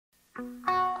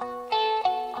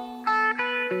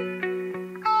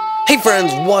Hey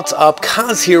friends, what's up?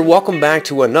 Kaz here. Welcome back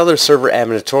to another server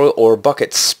admin tutorial or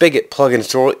bucket spigot plugin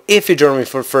tutorial. If you're joining me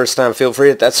for the first time, feel free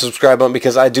to hit that subscribe button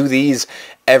because I do these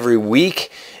every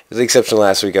week. With the exception of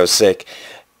last week, I was sick.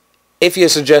 If you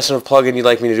have a suggestion of plugin you'd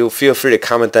like me to do, feel free to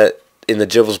comment that in the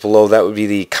gibbles below. That would be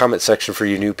the comment section for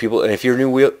you new people. And if you're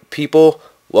new people,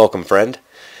 welcome friend.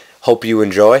 Hope you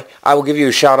enjoy. I will give you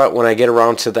a shout out when I get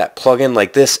around to that plugin.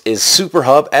 Like this is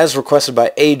SuperHub as requested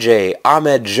by AJ,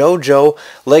 Ahmed, Jojo,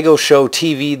 Lego Show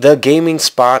TV, The Gaming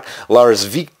Spot, Lars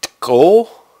Vico,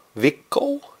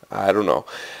 I don't know,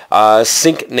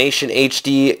 Sync Nation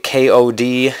HD,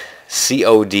 KOD,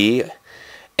 COD,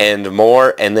 and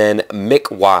more. And then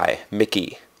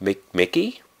Mickey.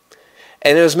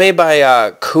 And it was made by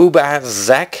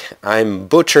Kubazek. I'm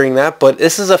butchering that, but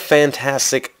this is a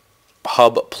fantastic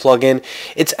hub plugin.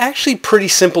 It's actually pretty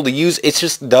simple to use. It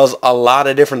just does a lot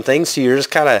of different things, so you just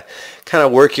kind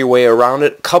of work your way around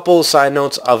it. Couple side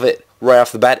notes of it right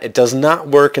off the bat: it does not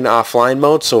work in offline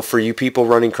mode. So for you people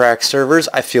running cracked servers,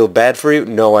 I feel bad for you.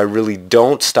 No, I really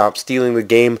don't. Stop stealing the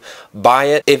game. Buy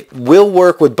it. It will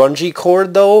work with bungee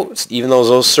cord though. Even though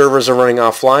those servers are running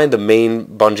offline, the main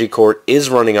bungee cord is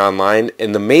running online,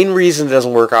 and the main reason it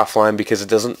doesn't work offline because it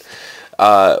doesn't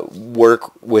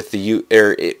work with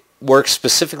it works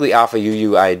specifically off of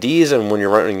UUIDs, and when you're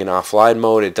running in offline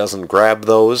mode it doesn't grab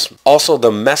those. Also,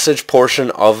 the message portion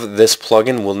of this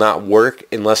plugin will not work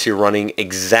unless you're running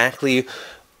exactly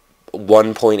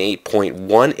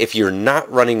 1.8.1. If you're not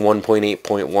running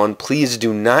 1.8.1, please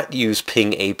do not use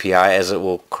Ping API, as it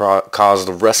will cause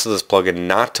the rest of this plugin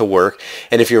not to work.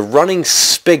 And if you're running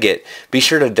Spigot, be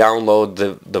sure to download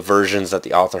the versions that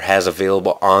the author has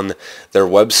available on their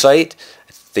website.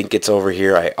 I think it's over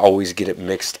here. I always get it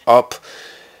mixed up.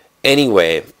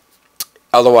 Anyway,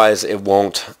 otherwise it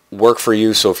won't work for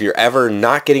you. So if you're ever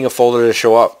not getting a folder to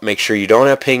show up, make sure you don't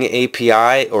have Ping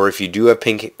API, or if you do have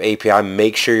Ping API,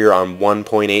 make sure you're on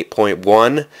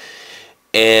 1.8.1,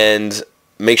 and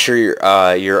make sure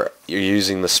you're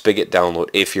using the Spigot download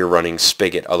if you're running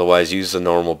Spigot. Otherwise, use the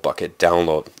normal bucket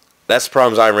download. That's the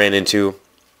problems I ran into.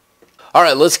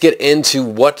 Alright, let's get into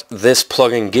what this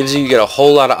plugin gives you. You get a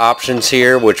whole lot of options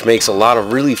here, which makes a lot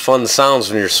of really fun sounds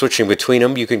when you're switching between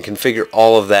them. You can configure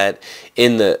all of that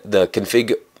in the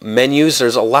config menus.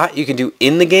 There's a lot you can do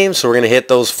in the game, so we're going to hit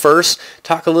those first.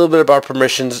 Talk a little bit about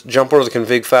permissions, jump over the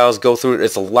config files, go through it.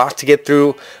 It's a lot to get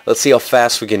through. Let's see how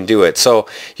fast we can do it. So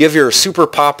you have your super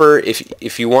popper.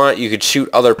 If you want, you could shoot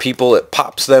other people. It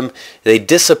pops them. They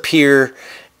disappear.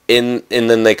 And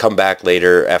then they come back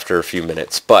later after a few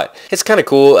minutes. But it's kind of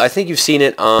cool. I think you've seen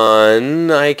it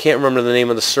on, I can't remember the name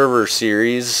of the server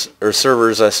series or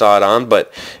servers I saw it on,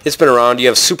 but it's been around. You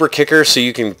have super kicker, so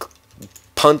you can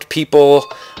punt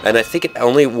people, and I think it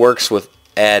only works with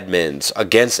admins,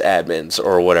 against admins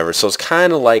or whatever. So it's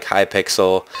kind of like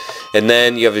Hypixel. And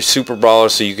then you have your super brawler,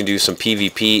 so you can do some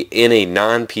PvP in a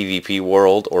non-PvP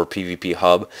world or PvP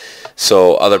hub.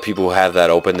 So other people who have that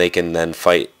open, they can then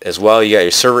fight as well. You got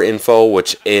your server info,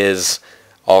 which is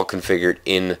all configured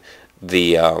in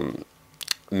the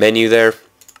menu there.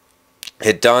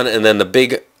 Hit done, and then the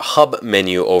big hub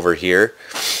menu over here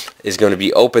is going to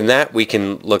be open. That we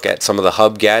can look at some of the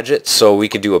hub gadgets. So we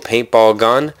could do a paintball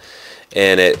gun,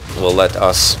 and it will let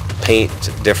us paint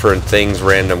different things,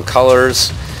 random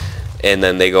colors, and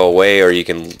then they go away, or you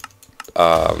can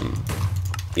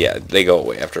yeah, they go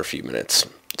away after a few minutes.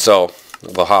 So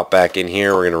we'll hop back in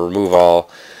here. We're going to remove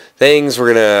all things.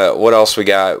 We're going to, what else we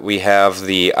got? We have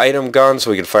the item gun,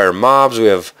 so we can fire mobs. We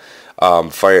have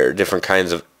fire different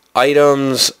kinds of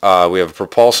items. We have a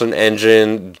propulsion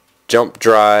engine, jump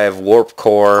drive, warp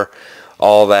core.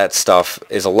 All that stuff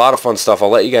is a lot of fun stuff. I'll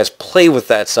let you guys play with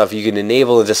that stuff. You can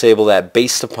enable and disable that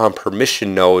based upon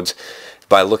permission nodes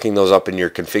by looking those up in your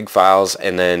config files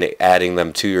and then adding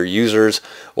them to your users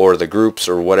or the groups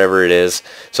or whatever it is.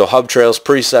 So hub trails,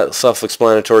 pretty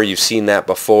self-explanatory. You've seen that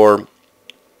before.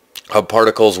 Hub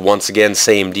particles, once again,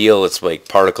 same deal. It's like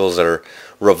particles that are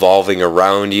revolving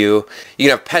around you. You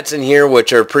can have pets in here,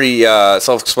 which are pretty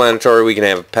self-explanatory. We can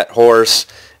have a pet horse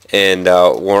and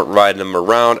riding them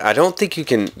around. I don't think you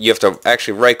can, you have to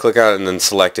actually right click on it and then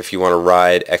select if you want to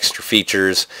ride extra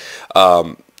features.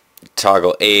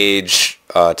 Toggle age,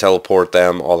 teleport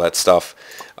them, all that stuff.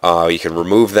 You can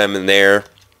remove them in there.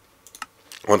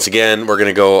 Once again, we're going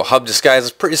to go hub disguise.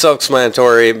 It's pretty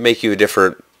self-explanatory. Make you a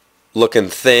different looking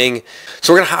thing.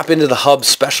 So we're going to hop into the hub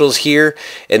specials here,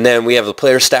 and then we have the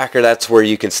player stacker. That's where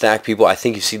you can stack people. I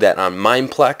think you see that on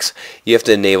Mineplex. You have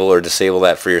to enable or disable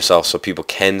that for yourself so people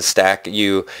can stack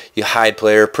you. You hide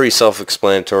player, pretty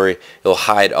self-explanatory. It'll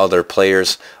hide other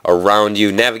players around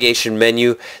you. Navigation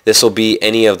menu, this will be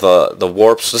any of the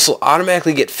warps. This will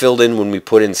automatically get filled in when we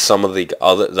put in some of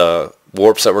the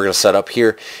warps that we're going to set up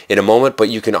here in a moment, but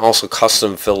you can also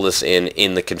custom fill this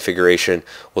in the configuration.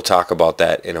 We'll talk about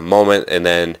that in a moment. And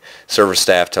then server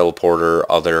staff, teleporter,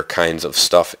 other kinds of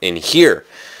stuff in here.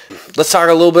 Let's talk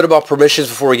a little bit about permissions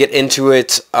before we get into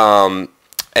it.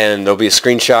 And there'll be a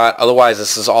screenshot. Otherwise,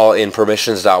 this is all in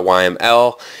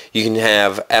permissions.yml. You can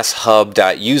have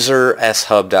shub.user,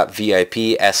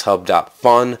 shub.vip,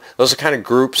 shub.fun. Those are kind of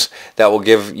groups that will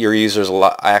give your users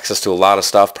access to a lot of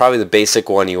stuff. Probably the basic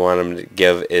one you want them to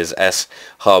give is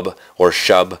shub or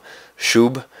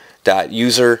shub.user.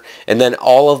 And then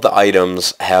all of the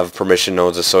items have permission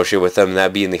nodes associated with them, and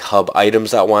that'd be in the hub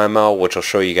items.yml, which I'll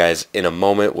show you guys in a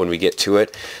moment when we get to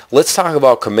it. Let's talk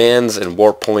about commands and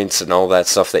warp points and all that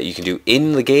stuff that you can do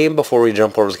in the game before we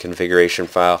jump over to the configuration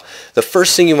file. The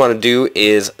first thing you want to do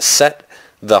is set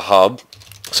the hub.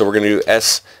 So we're going to do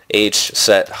sh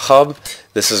set hub.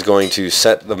 This is going to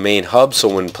set the main hub,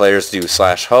 so when players do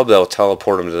 /hub, they'll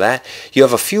teleport them to that. You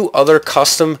have a few other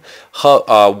custom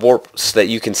hub, warps that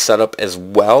you can set up as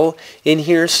well in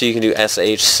here. So you can do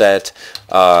sh set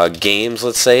games,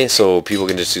 let's say, so people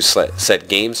can just do set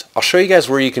games. I'll show you guys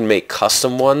where you can make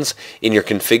custom ones in your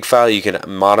config file. You can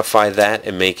modify that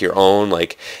and make your own,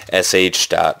 like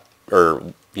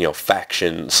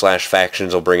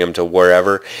factions will bring them to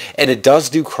wherever, and it does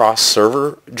do cross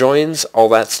server joins, all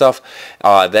that stuff.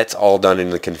 That's all done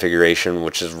in the configuration,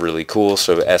 which is really cool.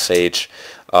 So sh,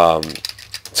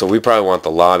 so we probably want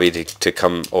the lobby to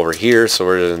come over here, so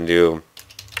we're going to do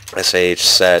sh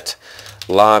set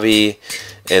lobby,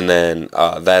 and then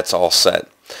that's all set.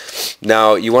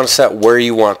 Now you want to set where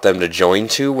you want them to join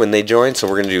to when they join, so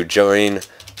we're going to do join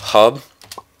hub.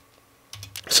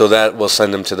 So that will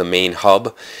send them to the main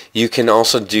hub. You can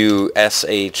also do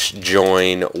sh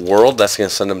join world. That's going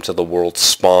to send them to the world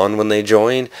spawn when they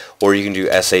join. Or you can do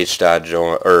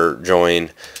sh.join or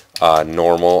join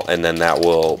normal, and then that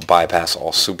will bypass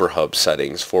all SuperHub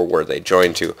settings for where they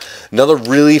join to. Another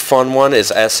really fun one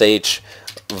is sh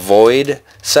void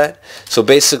set. So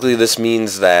basically this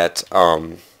means that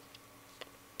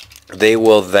they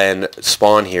will then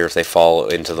spawn here if they fall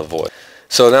into the void.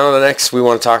 So now the next we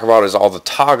want to talk about is all the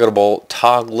toggleables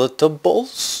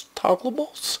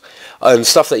and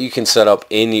stuff that you can set up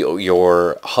in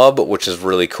your hub, which is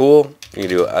really cool. You can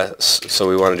do so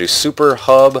we want to do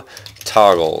SuperHub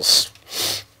toggles.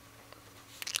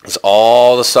 It's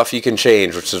all the stuff you can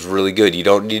change, which is really good. You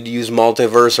don't need to use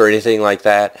multiverse or anything like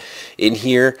that in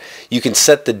here. You can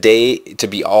set the day to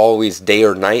be always day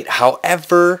or night.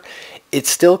 However, it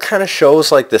still kind of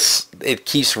shows like this, it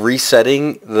keeps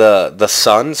resetting the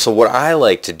sun. So what I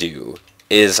like to do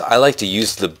is I like to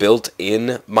use the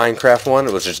built-in Minecraft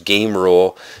one, which is game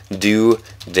rule, do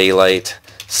daylight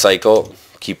cycle.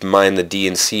 Keep in mind the D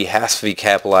and C has to be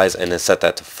capitalized, and then set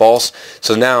that to false.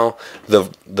 So now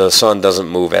the sun doesn't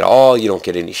move at all. You don't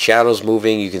get any shadows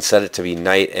moving. You can set it to be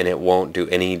night and it won't do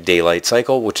any daylight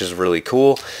cycle, which is really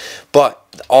cool. But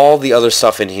all the other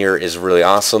stuff in here is really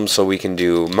awesome. So we can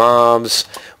do mobs.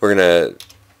 We're going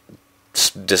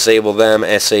to disable them.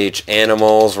 sh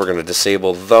animals. We're going to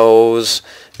disable those.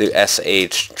 Do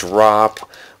sh drop,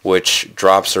 which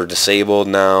drops are disabled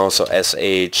now. So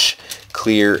sh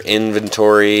clear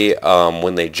inventory.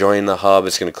 When they join the hub,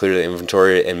 it's going to clear the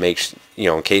inventory and make,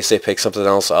 in case they pick something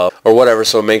else up or whatever.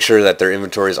 So make sure that their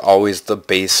inventory is always the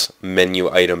base menu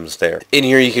items there. In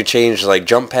here you can change like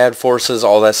jump pad forces,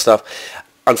 all that stuff.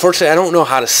 Unfortunately, I don't know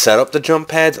how to set up the jump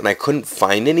pads, and I couldn't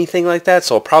find anything like that,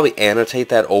 so I'll probably annotate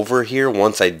that over here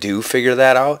once I do figure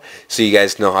that out, so you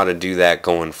guys know how to do that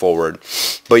going forward.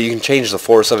 But you can change the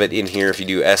force of it in here if you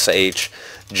do sh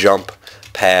jump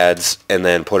pads and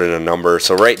then put in a number.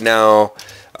 So right now,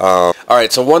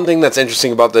 alright, so one thing that's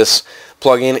interesting about this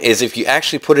plugin is if you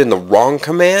actually put in the wrong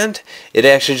command, it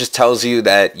actually just tells you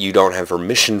that you don't have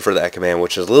permission for that command,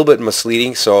 which is a little bit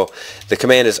misleading. So the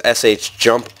command is sh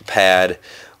jump pad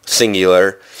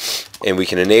singular, and we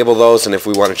can enable those, and if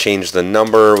we want to change the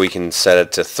number, we can set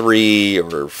it to 3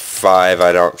 or 5.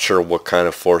 I'm not sure what kind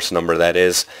of force number that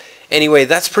is. Anyway,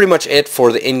 that's pretty much it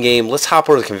for the in-game. Let's hop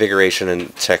over to the configuration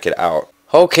and check it out.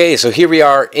 Okay, so here we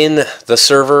are in the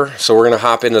server. So we're going to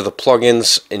hop into the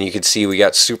plugins, and you can see we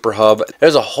got SuperHub.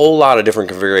 There's a whole lot of different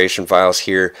configuration files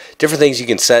here. Different things you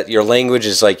can set. Your language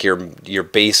is like your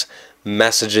base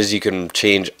messages. You can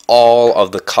change all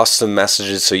of the custom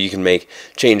messages, so you can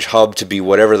change hub to be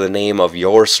whatever the name of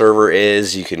your server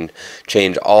is. You can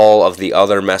change all of the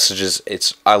other messages.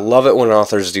 I love it when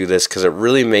authors do this, because it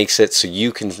really makes it so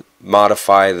you can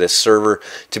modify this server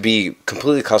to be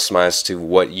completely customized to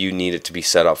what you need it to be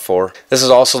set up for. This is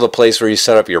also the place where you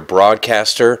set up your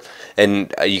broadcaster,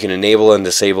 and you can enable and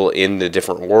disable in the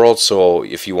different worlds. So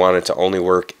if you want it to only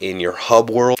work in your hub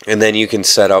world, and then you can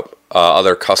set up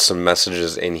other custom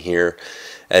messages in here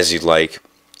as you'd like.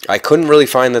 I couldn't really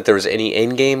find that there was any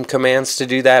in-game commands to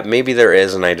do that. Maybe there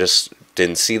is, and I just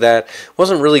didn't see that.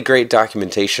 Wasn't really great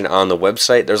documentation on the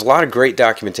website. There's a lot of great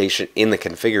documentation in the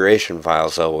configuration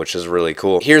files though, which is really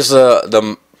cool. Here's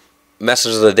the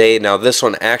message of the day. Now this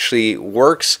one actually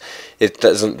works. It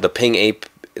doesn't. The ping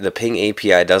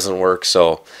API doesn't work,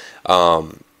 so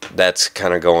that's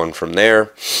kind of going from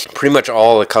there. Pretty much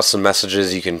all the custom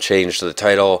messages you can change to the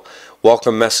title,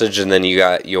 welcome message, and then you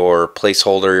got your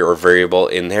placeholder or variable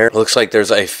in there. It looks like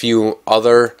there's a few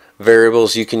other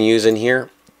variables you can use in here.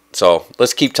 So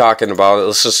let's keep talking about it.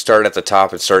 Let's just start at the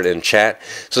top and start in chat.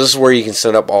 So this is where you can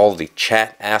set up all the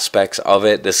chat aspects of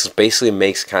it. This basically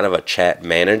makes kind of a chat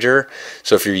manager.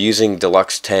 So if you're using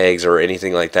deluxe tags or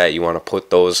anything like that, you want to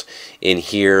put those in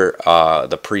here,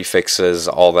 the prefixes,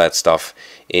 all that stuff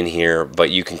in here. But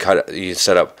you can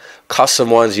set up custom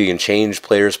ones. You can change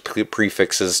players'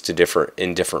 prefixes to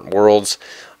different worlds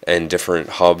and different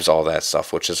hubs, all that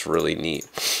stuff, which is really neat.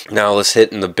 Now let's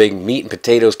hit in the big meat and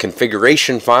potatoes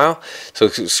configuration file. So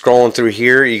scrolling through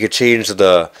here, you could change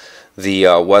the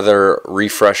weather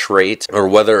refresh rate or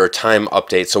weather or time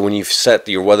update. So when you've set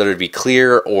your weather to be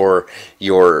clear or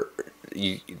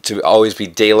to always be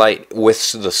daylight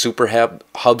with the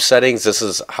SuperHub settings, this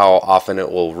is how often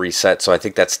it will reset. So I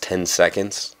think that's 10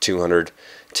 seconds, 200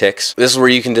 ticks. This is where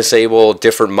you can disable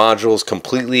different modules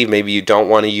completely. Maybe you don't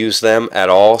want to use them at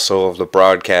all. So the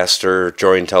broadcaster,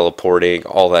 join teleporting,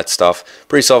 all that stuff.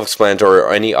 Pretty self-explanatory.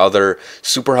 Or any other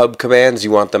SuperHub commands,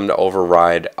 you want them to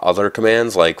override other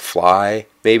commands like fly.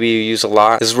 Maybe you use a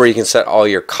lot. This is where you can set all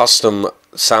your custom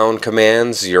sound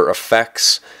commands, your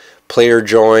effects, player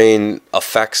join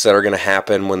effects that are going to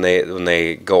happen when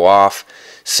they go off.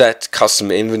 Set custom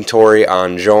inventory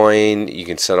on join. You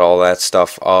can set all that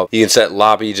stuff up. You can set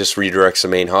lobby, just redirects to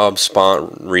main hub. Spawn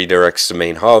redirects to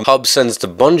main hub. Hub sends to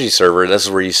Bungie server. This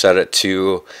is where you set it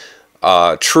to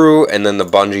true, and then the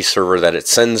Bungie server that it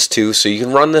sends to. So you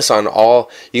can run this on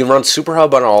all. You can run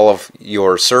SuperHub on all of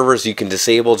your servers. You can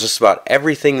disable just about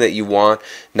everything that you want.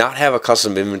 Not have a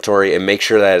custom inventory, and make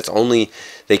sure that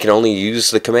they can only use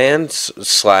the commands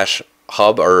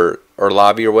 /hub or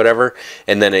lobby or whatever,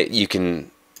 and then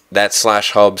that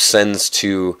 /hub sends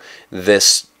to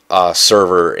this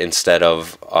server instead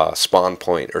of spawn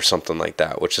point or something like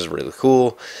that, which is really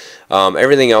cool.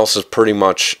 Everything else is pretty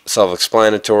much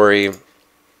self-explanatory.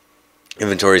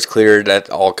 Inventory is cleared. That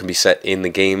all can be set in the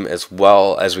game as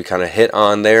well, as we kind of hit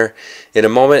on there. In a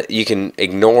moment, you can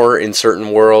ignore in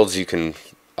certain worlds. You can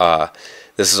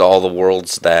this is all the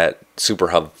worlds that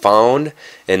SuperHub found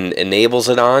and enables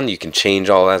it on. You can change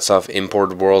all that stuff,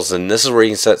 imported worlds, and this is where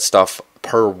you can set stuff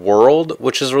per world,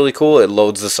 which is really cool. It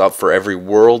loads this up for every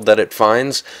world that it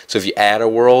finds. So if you add a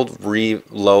world,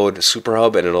 reload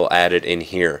SuperHub, and it'll add it in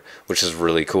here, which is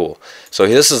really cool. So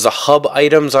this is the hub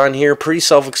items on here. Pretty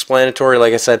self-explanatory.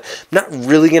 Like I said, I'm not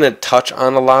really going to touch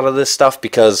on a lot of this stuff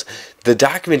because the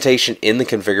documentation in the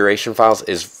configuration files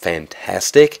is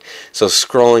fantastic. So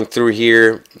scrolling through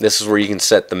here, this is where you can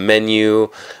set the menu,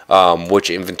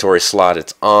 which inventory slot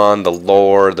it's on, the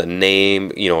lore, the name,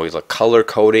 the color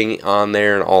coding on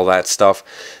there and all that stuff.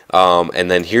 And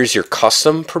then here's your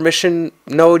custom permission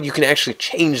node. You can actually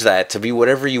change that to be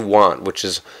whatever you want, which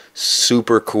is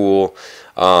super cool.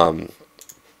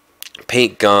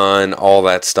 Paint gun, all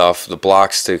that stuff, the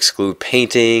blocks to exclude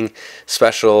painting,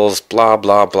 specials, blah,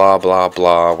 blah, blah, blah,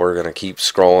 blah. We're going to keep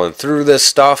scrolling through this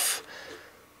stuff.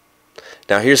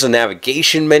 Now here's the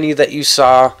navigation menu that you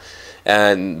saw,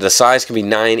 and the size can be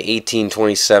 9, 18,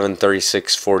 27,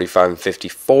 36, 45, and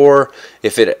 54.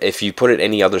 If you put it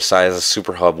any other size, the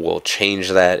SuperHub will change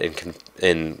that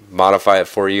and modify it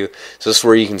for you. So this is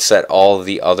where you can set all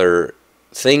the other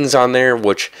things on there,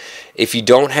 which if you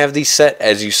don't have these set,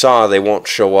 as you saw, they won't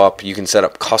show up. You can set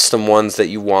up custom ones that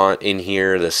you want in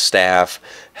here, the staff,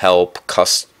 help,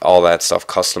 all that stuff,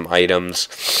 custom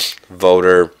items,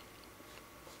 voter,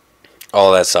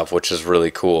 all that stuff, which is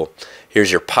really cool.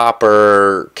 Here's your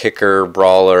popper, kicker,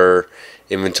 brawler,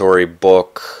 inventory,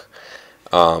 book.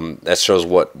 That shows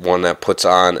what one that puts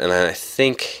on, and I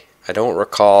think I don't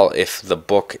recall if the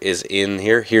book is in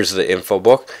here. Here's the info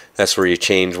book. That's where you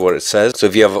change what it says. So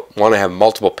if you want to have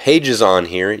multiple pages on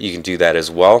here, you can do that as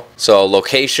well. So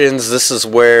locations, this is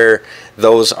where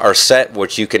those are set,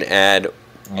 which you can add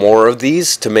more of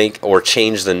these to make or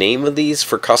change the name of these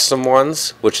for custom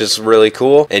ones, which is really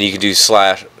cool. And you can do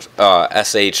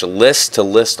 /sh list to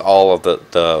list all of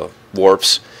the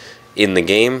warps in the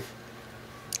game.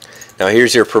 Now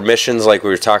here's your permissions like we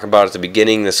were talking about at the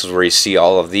beginning. This is where you see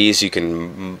all of these. You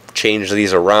can change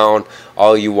these around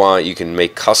all you want. You can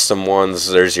make custom ones.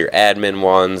 There's your admin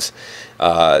ones.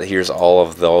 Here's all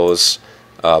of those.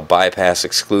 Bypass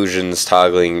exclusions,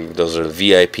 toggling. Those are the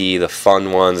VIP, the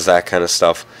fun ones, that kind of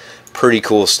stuff. Pretty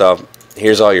cool stuff.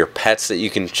 Here's all your pets that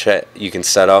you can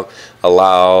set up.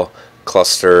 Allow,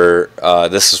 cluster.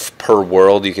 This is per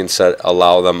world. You can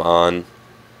allow them on.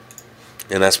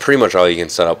 And that's pretty much all you can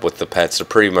set up with the pets. They're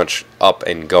pretty much up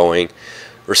and going.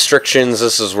 Restrictions,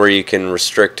 this is where you can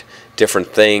restrict different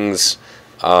things.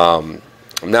 I'm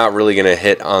not really going to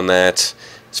hit on that.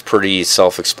 It's pretty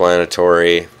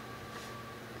self-explanatory.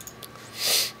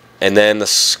 And then the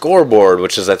scoreboard,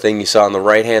 which is that thing you saw on the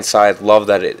right hand side. Love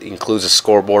that it includes a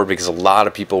scoreboard because a lot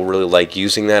of people really like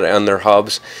using that on their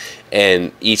hubs.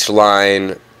 And each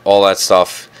line, all that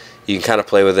stuff, you can kind of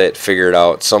play with it, figure it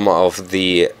out. Some of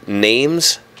the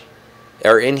names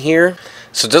are in here.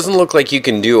 So it doesn't look like you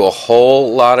can do a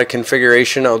whole lot of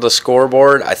configuration of the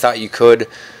scoreboard. I thought you could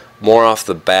more off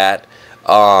the bat.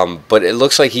 But it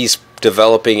looks like he's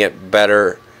developing it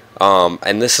better.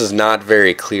 And this is not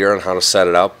very clear on how to set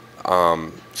it up.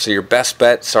 So your best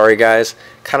bet, sorry guys,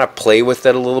 kind of play with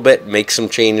it a little bit. Make some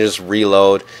changes,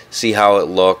 reload, see how it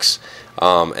looks,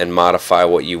 and modify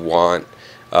what you want.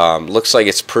 Looks like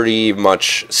it's pretty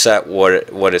much set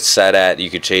what it's set at. You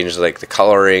could change like the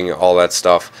coloring, all that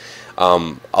stuff.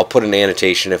 I'll put an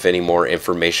annotation if any more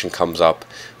information comes up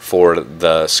for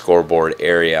the scoreboard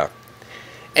area.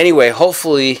 Anyway,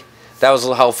 hopefully that was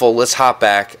helpful. Let's hop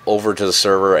back over to the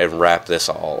server and wrap this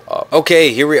all up.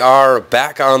 Okay, here we are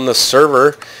back on the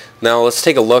server. Now let's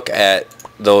take a look at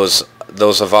those.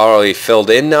 Those have already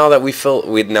filled in now that we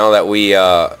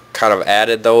kind of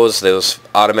added those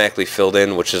automatically filled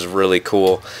in, which is really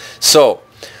cool. So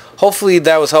hopefully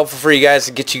that was helpful for you guys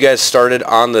to get you guys started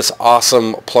on this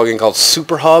awesome plugin called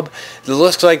SuperHub. It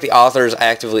looks like the author is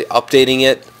actively updating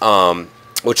it,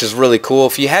 which is really cool.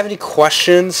 If you have any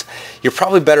questions, you're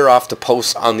probably better off to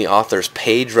post on the author's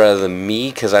page rather than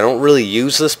me, because I don't really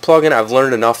use this plugin. I've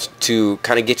learned enough to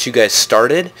kind of get you guys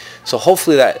started, so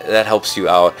hopefully that helps you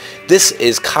out. This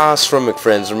is Kaz from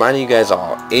McFriends, reminding you guys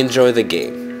all, enjoy the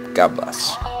game. God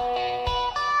bless.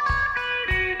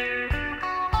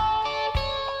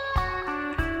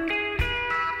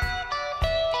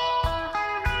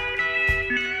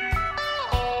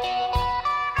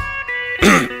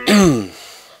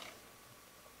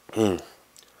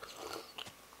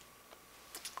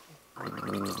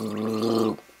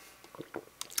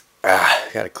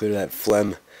 Gotta clear that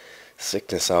phlegm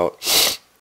sickness out.